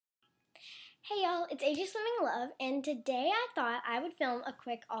Hey y'all, it's AJ Swimming Love, and today I thought I would film a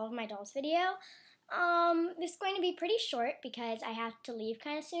quick All of My Dolls video. This is going to be pretty short because I have to leave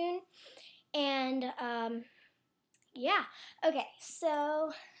kind of soon, and yeah. Okay,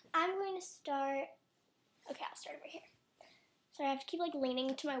 so I'm going to start. Okay, I'll start over here. Sorry, I have to keep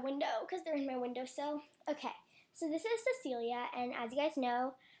leaning to my window because they're in my windowsill. Okay, so this is Cecilia, and as you guys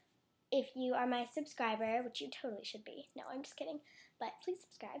know, if you are my subscriber, which you totally should be. No, I'm just kidding. But please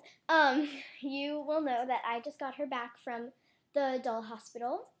subscribe. You will know that I just got her back from the doll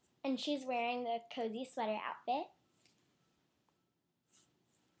hospital, and she's wearing the cozy sweater outfit.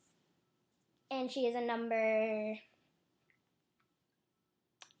 And she is a number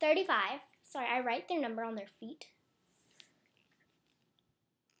 35. Sorry, I write their number on their feet.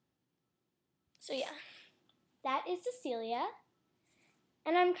 So yeah, that is Cecilia.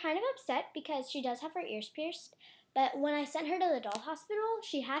 And I'm kind of upset because she does have her ears pierced. But when I sent her to the doll hospital,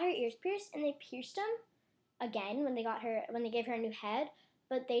 she had her ears pierced, and they pierced them again when they gave her a new head,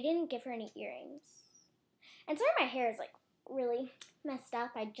 but they didn't give her any earrings. And sorry, my hair is really messed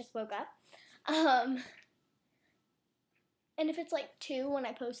up. I just woke up. And if it's 2 when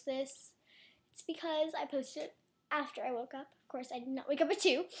I post this, it's because I posted it after I woke up. Of course, I did not wake up at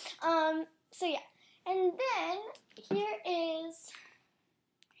 2. So yeah. And then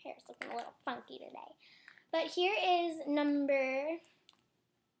hair's looking a little funky today. But here is number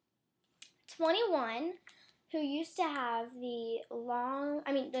 21, who used to have the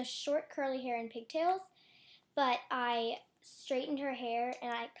short curly hair and pigtails, but I straightened her hair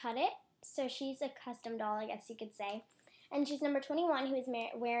and I cut it, so she's a custom doll, I guess you could say. And she's number 21, who is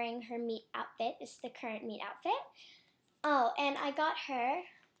wearing her meet outfit. This is the current meet outfit. Oh, and I got her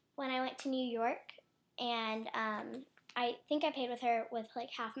when I went to New York, and I think I paid with her with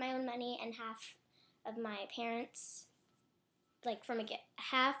half my own money and half of my parents, from a gift.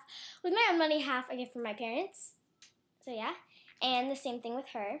 Half with my own money, half a gift from my parents. So yeah, and the same thing with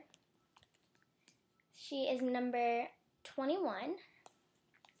her. She is number 21.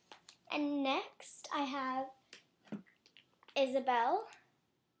 And next I have Isabel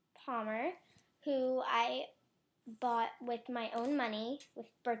Palmer, who I bought with my own money,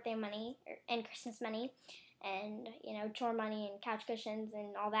 with birthday money and Christmas money, and chore money and couch cushions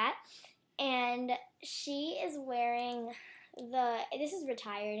and all that. And she is wearing this is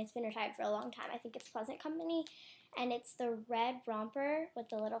retired. It's been retired for a long time. I think it's Pleasant Company, and it's the red romper with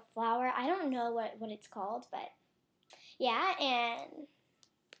the little flower. I don't know what it's called, but yeah, and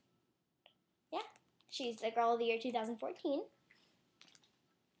yeah, she's the Girl of the Year 2014.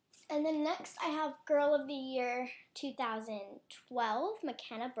 And then next I have Girl of the Year 2012,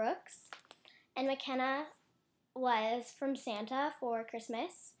 McKenna Brooks. And McKenna was from Santa for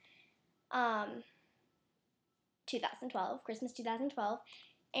Christmas. 2012, Christmas 2012,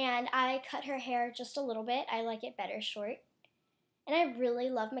 and I cut her hair just a little bit. I like it better short. And I really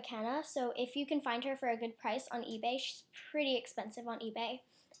love McKenna, so if you can find her for a good price on eBay, she's pretty expensive on eBay.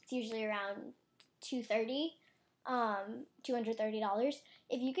 It's usually around $230.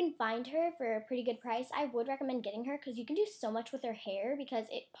 If you can find her for a pretty good price, I would recommend getting her because you can do so much with her hair because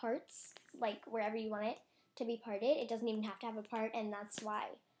it parts wherever you want it to be parted. It doesn't even have to have a part, and that's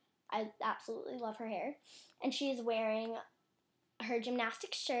why I absolutely love her hair. And she is wearing her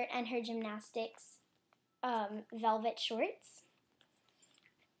gymnastics shirt and her gymnastics velvet shorts.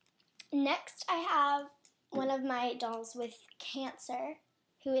 Next, I have one of my dolls with cancer,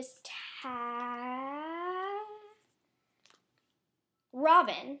 who is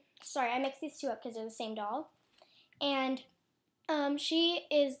Robin. Sorry, I mixed these two up because they're the same doll. And Robin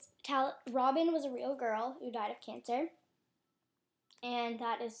was a real girl who died of cancer. And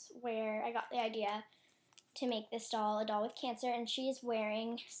that is where I got the idea to make this doll a doll with cancer. And she is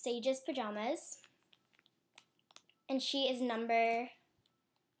wearing Sage's pajamas. And she is number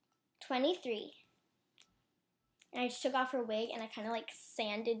 23. And I just took off her wig and I kind of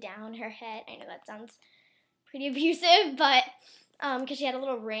sanded down her head. I know that sounds pretty abusive, but because she had a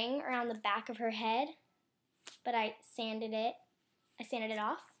little ring around the back of her head. But I sanded it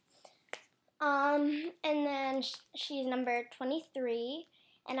off. And then she's number 23,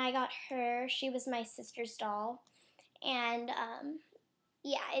 and I got her. She was my sister's doll, and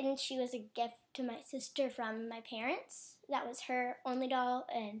yeah, and she was a gift to my sister from my parents. That was her only doll.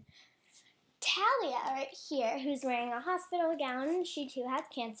 And Talia, right here, who's wearing a hospital gown, she too has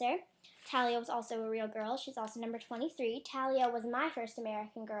cancer. Talia was also a real girl. She's also number 23. Talia was my first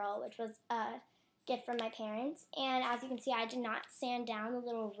American Girl, which was gift from my parents. And as you can see, I did not sand down the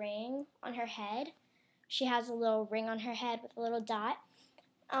little ring on her head. She has a little ring on her head with a little dot.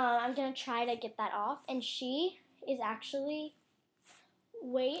 I'm going to try to get that off. And she is actually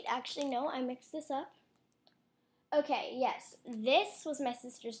Wait, actually, no, I mixed this up. Okay, yes, this was my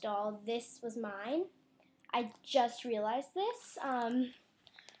sister's doll. This was mine. I just realized this.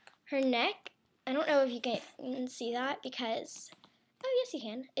 Her neck, I don't know if you can see that because, oh yes you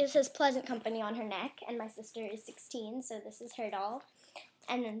can. It says Pleasant Company on her neck, and my sister is 16, so this is her doll.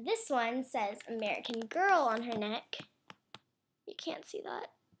 And then this one says American Girl on her neck. You can't see that.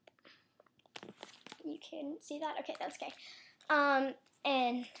 You can see that? Okay, that's okay.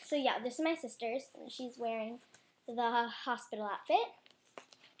 And so yeah, this is my sister's, and she's wearing the hospital outfit.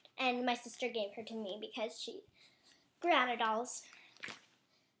 And my sister gave her to me because she grew out of dolls.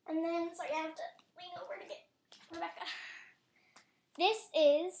 And then, sorry, I have to lean over to get Rebecca. This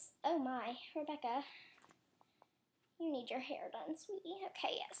is, oh my, Rebecca, you need your hair done, sweetie.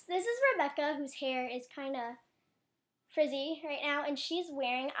 Okay, yes. This is Rebecca, whose hair is kind of frizzy right now, and she's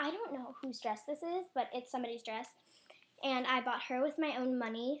wearing, I don't know whose dress this is, but it's somebody's dress. And I bought her with my own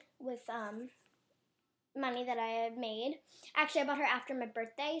money, with money that I had made. Actually, I bought her after my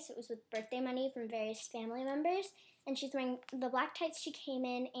birthday, so it was with birthday money from various family members. And she's wearing the black tights she came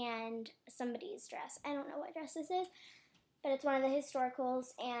in and somebody's dress. I don't know what dress this is, but it's one of the historicals,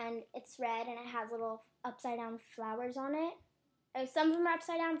 and it's red, and it has little upside-down flowers on it. Some of them are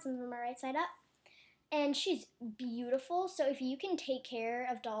upside down, some of them are right side up. And she's beautiful, so if you can take care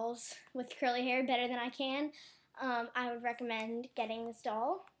of dolls with curly hair better than I can, I would recommend getting this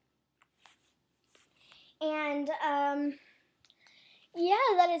doll. And, yeah,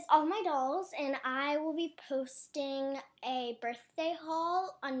 that is all my dolls, and I will be posting a birthday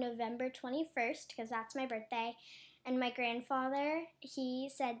haul on November 21st, because that's my birthday. And my grandfather, he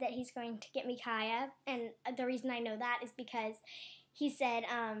said that he's going to get me Kaya, and the reason I know that is because he said,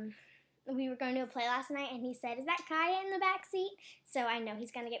 we were going to a play last night, and he said, is that Kaya in the back seat? So I know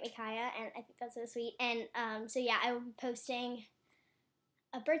he's going to get me Kaya, and I think that's so sweet. And so yeah, I will be posting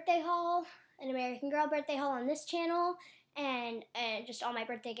a birthday haul, an American Girl birthday haul on this channel, and just all my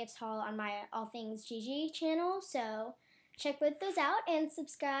birthday gifts haul on my All Things Gigi channel. So check both those out, and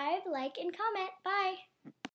subscribe, like, and comment. Bye!